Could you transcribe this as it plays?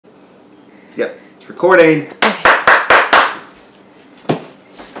Yep, it's recording.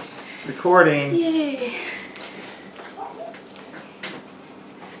 It's recording. Yay.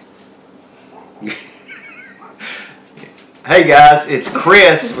 Hey guys, it's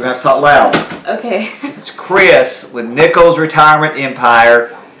Chris. We're going to have to talk loud. Okay. It's Chris with Nichols Retirement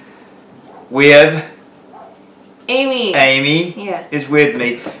Empire with Amy. Amy Yeah. is with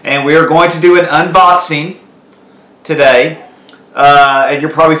me. And we are going to do an unboxing today. And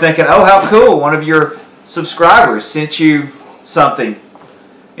you're probably thinking, oh, how cool. One of your subscribers sent you something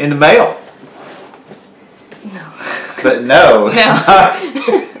in the mail. No. But no.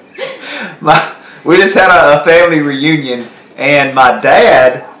 It's not. We just had a family reunion, and my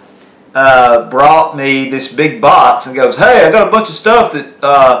dad brought me this big box and goes, hey, I got a bunch of stuff that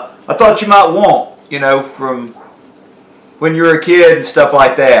I thought you might want, you know, from when you were a kid and stuff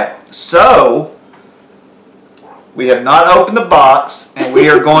like that. So, we have not opened the box, and we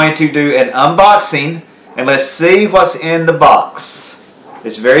are going to do an unboxing, and let's see what's in the box.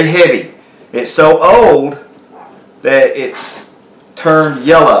 It's very heavy. It's so old that it's turned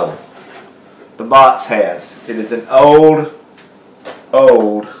yellow. The box has. It is an old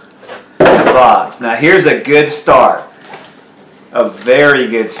box. Now here's a good start. A very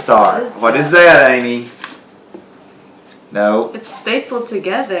good start. What is that, Amy? No. It's stapled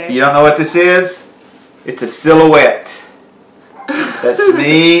together. You don't know what this is? It's a silhouette. That's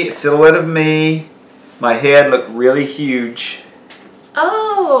me, a silhouette of me. My head looked really huge.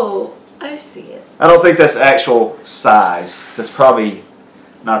 Oh, I see it. I don't think that's actual size. That's probably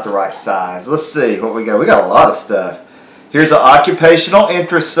not the right size. Let's see what we got. We got a lot of stuff. Here's an occupational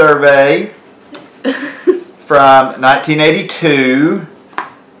interest survey from 1982.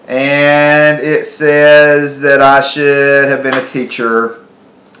 And it says that I should have been a teacher.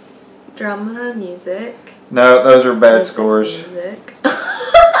 Drama, music. No, those are bad scores. Music.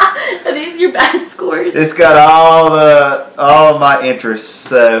 Are these your bad scores? It's got all of my interests,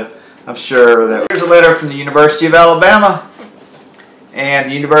 so I'm sure that. Here's a letter from the University of Alabama and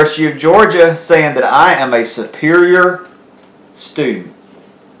the University of Georgia saying that I am a superior student,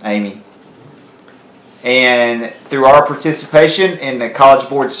 Amy. And through our participation in the College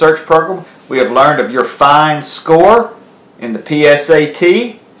Board Search Program, we have learned of your fine score in the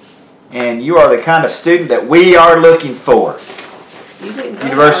PSAT, and you are the kind of student that we are looking for. You didn't go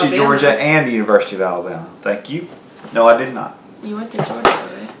University to of Georgia and the University of Alabama. Thank you. No, I did not. You went to Georgia,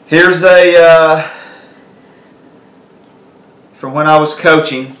 right? Here's a, from when I was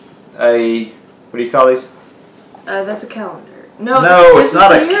coaching, what do you call these? That's a calendar. No, No, this it's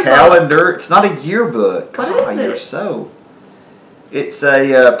not a yearbook. calendar. It's not a yearbook. What God, is you're it? so. It's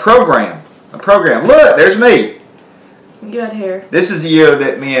a program. A program. Look, there's me. You got hair. This is the year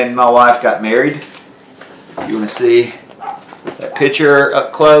that me and my wife got married. You want to see that picture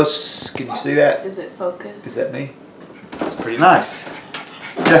up close? Can you see that? Is it focused? Is that me? It's pretty nice.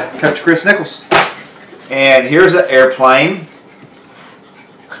 Yeah, Coach Chris Nichols. And here's an airplane.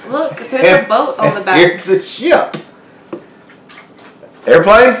 Look, there's a boat on the back. Here's a ship.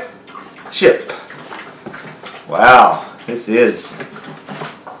 Airplane, ship. Wow, this is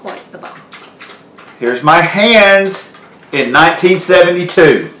Quite the box. Here's my hands in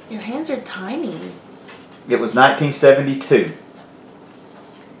 1972. Your hands are tiny. It was 1972.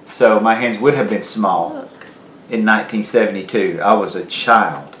 So my hands would have been small Look. in 1972. I was a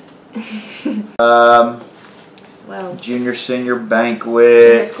child. Well, Junior, senior high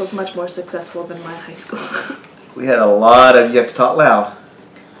banquet. school's much more successful than my high school. We had a lot of, you have to talk loud.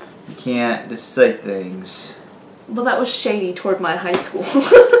 You can't just say things. Well, that was shady toward my high school.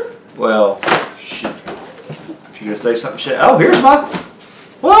 Well, shit. If you're going to say something shit. Oh, here's my,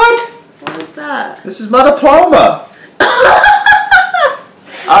 what? What is that? This is my diploma.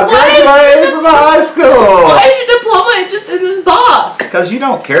 I graduated from high school. Why is your diploma just in this box? Because you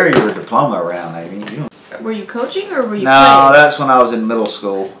don't carry your diploma around, Amy. You don't. Were you coaching or were you No, playing? that's when I was in middle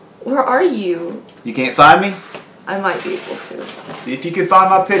school. Where are you? You can't find me? I might be able to. See if you can find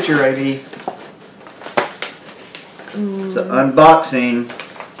my picture, Amy. It's an unboxing.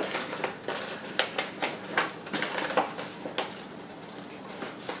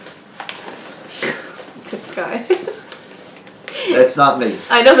 This guy. That's not me.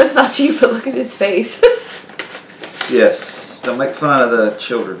 I know that's not you, but look at his face. Yes, don't make fun of the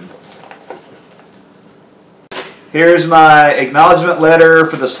children. Here's my acknowledgement letter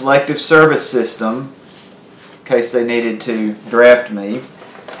for the Selective Service System, in case they needed to draft me,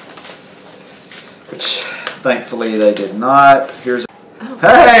 which thankfully they did not. Here's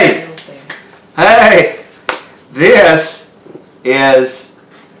hey! Hey! This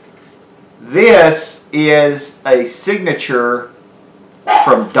is a signature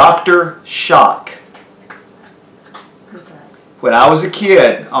from Dr. Shock. Who's that? When I was a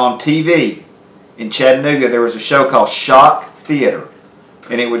kid on TV in Chattanooga, there was a show called Shock Theater.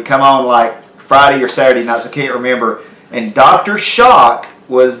 And it would come on like Friday or Saturday nights, I can't remember. And Dr. Shock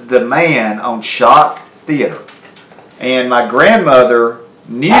was the man on Shock Theater. And my grandmother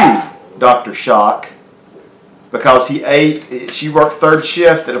knew Dr. Shock because she worked third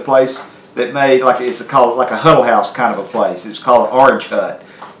shift at a place that made called like a Huddle House kind of a place. It was called Orange Hut.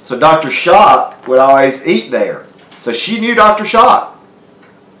 So Dr. Shock would always eat there. So she knew Dr. Shock.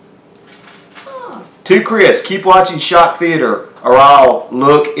 Oh. To Chris, keep watching Shock Theater or I'll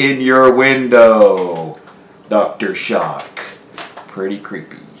look in your window. Dr. Shock. Pretty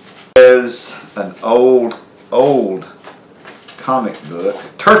creepy. There's an old comic book.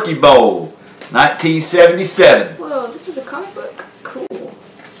 Turkey Bowl, 1977. Whoa, this is a comic book? Cool.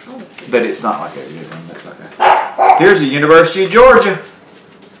 But it's not like that. That's okay. Here's the University of Georgia.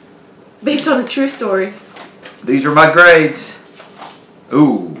 Based on a true story. These are my grades.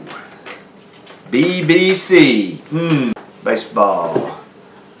 Ooh. BBC. Baseball.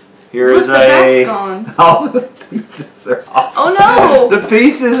 Here Look, is the bat's gone. All the pieces are off. Oh no! The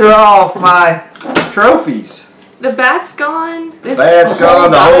pieces are off my trophies. The bat's gone. The bat's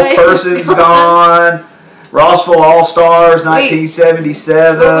gone. The whole person's gone. Rossville All-Stars,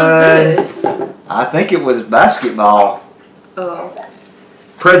 1977. What was this? I think it was basketball. Oh.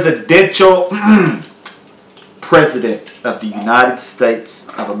 Presidential President of the United States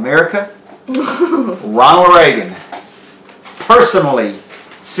of America, Ronald Reagan, personally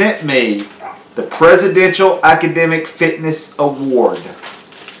sent me the Presidential Academic Fitness Award.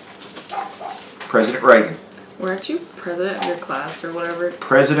 President Reagan. Weren't you president of your class or whatever?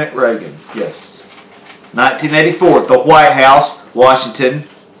 President Reagan, yes. 1984, the White House, Washington.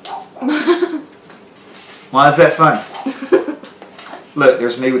 Why is that funny? Look,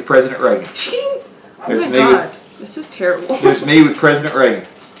 there's me with President Reagan. Oh There's my me God. This is terrible. There's me with President Reagan.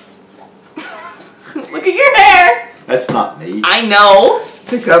 Look at your hair. That's not me. I know.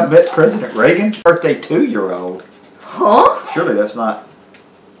 I think I've met President Reagan. Birthday 2-year-old. Huh? Surely that's not.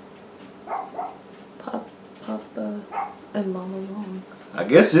 Papa and Mama Long. I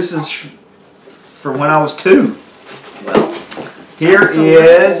guess this is from when I was 2. Well, Here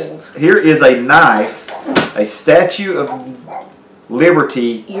is a knife, a Statue of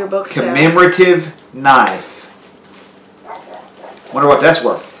Liberty yearbook staff. commemorative knife. Wonder what that's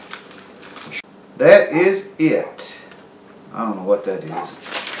worth. That is it. I don't know what that is.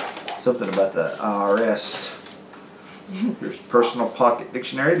 Something about the IRS. Here's personal pocket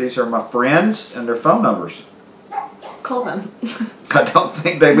dictionary. These are my friends and their phone numbers. Call them. I don't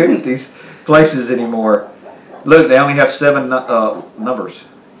think they live at these places anymore. Look, they only have 7 numbers.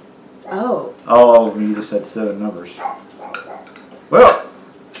 Oh. All of you just had 7 numbers. Well,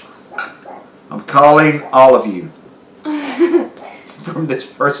 I'm calling all of you from this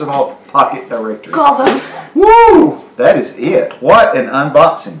personal pocket directory. Call them. Woo! That is it. What an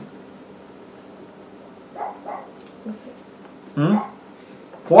unboxing.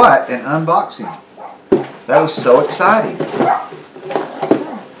 What an unboxing. That was so exciting.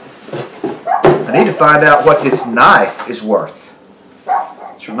 I need to find out what this knife is worth.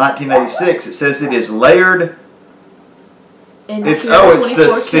 It's from 1986. It says it is layered. It's the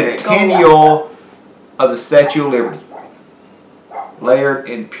centennial of the Statue of Liberty. Layered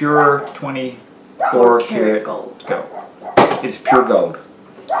in pure 24 karat gold. It is pure gold.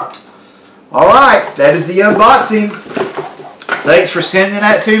 Alright, that is the unboxing. Thanks for sending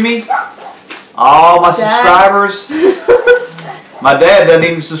that to me. All my subscribers. My dad doesn't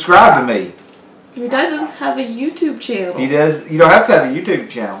even subscribe to me. Your dad doesn't have a YouTube channel. He does. You don't have to have a YouTube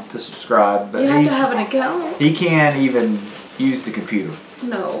channel to subscribe, but you have to have an account. He can't even use the computer.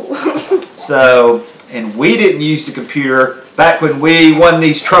 No. So, and we didn't use the computer back when we won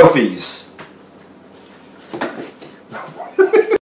these trophies.